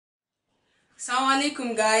Assalamu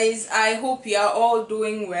alaikum guys, I hope you are all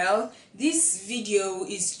doing well. This video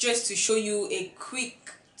is just to show you a quick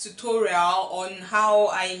tutorial on how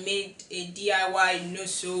I made a DIY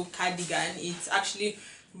no-sew cardigan. It's actually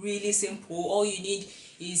really simple. All you need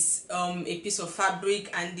is a piece of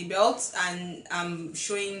fabric and the belt, and I'm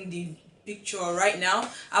showing the picture right now.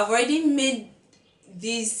 I've already made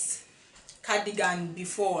this cardigan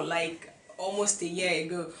before, like almost a year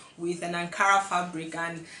ago, with an Ankara fabric,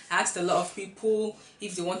 and I asked a lot of people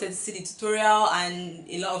if they wanted to see the tutorial, and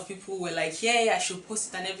a lot of people were like, yeah, I should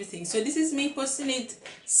post it and everything. So this is me posting it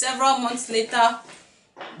several months later.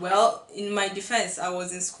 Well, in my defense, I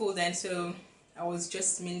was in school then, so I was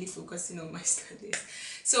just mainly focusing on my studies.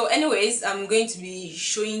 So anyways, I'm going to be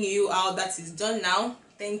showing you how that is done now.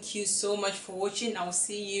 Thank you so much for watching. I'll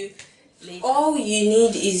see you later. All you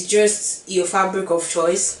need is just your fabric of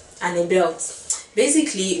choice and a belt.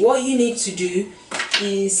 Basically, what you need to do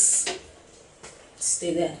is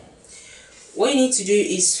stay there. What you need to do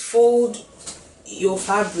is fold your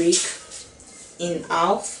fabric in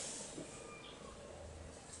half.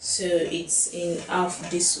 So it's in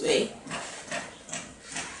half this way,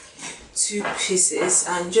 2 pieces,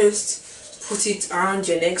 and just put it around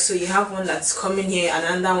your neck. So you have one that's coming here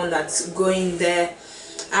and another one that's going there,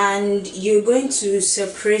 and you're going to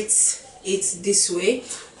separate it this way.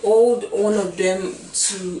 Hold one of them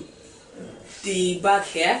to the back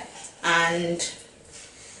here and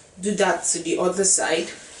do that to the other side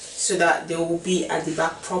so that they will be at the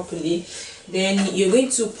back properly. Then you're going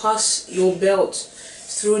to pass your belt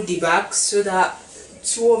through the back so that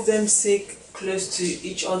 2 of them stick close to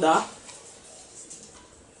each other.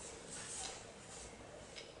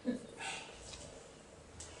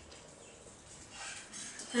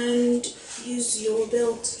 And use your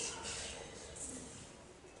belt.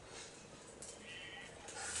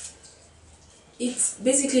 It's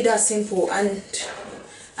basically that simple, and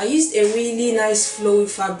I used a really nice flowy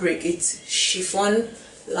fabric. It's chiffon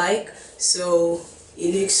like, so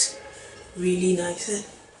it looks really nice.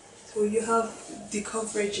 So you have the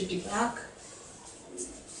coverage at the back.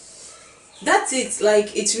 That's it.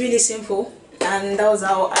 Like, it's really simple, and that was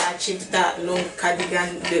how I achieved that long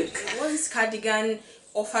cardigan look. What this cardigan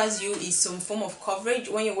offers you is some form of coverage.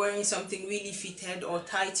 When you're wearing something really fitted or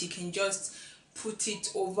tight, you can just put it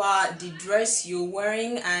over the dress you're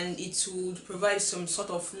wearing, and it would provide some sort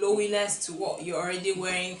of flowiness to what you're already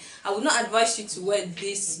wearing. I would not advise you to wear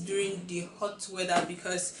this during the hot weather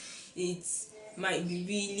because it might be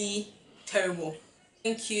really terrible.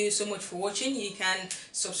 Thank you so much for watching. You can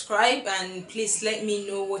subscribe, and please let me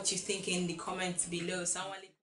know what you think in the comments below.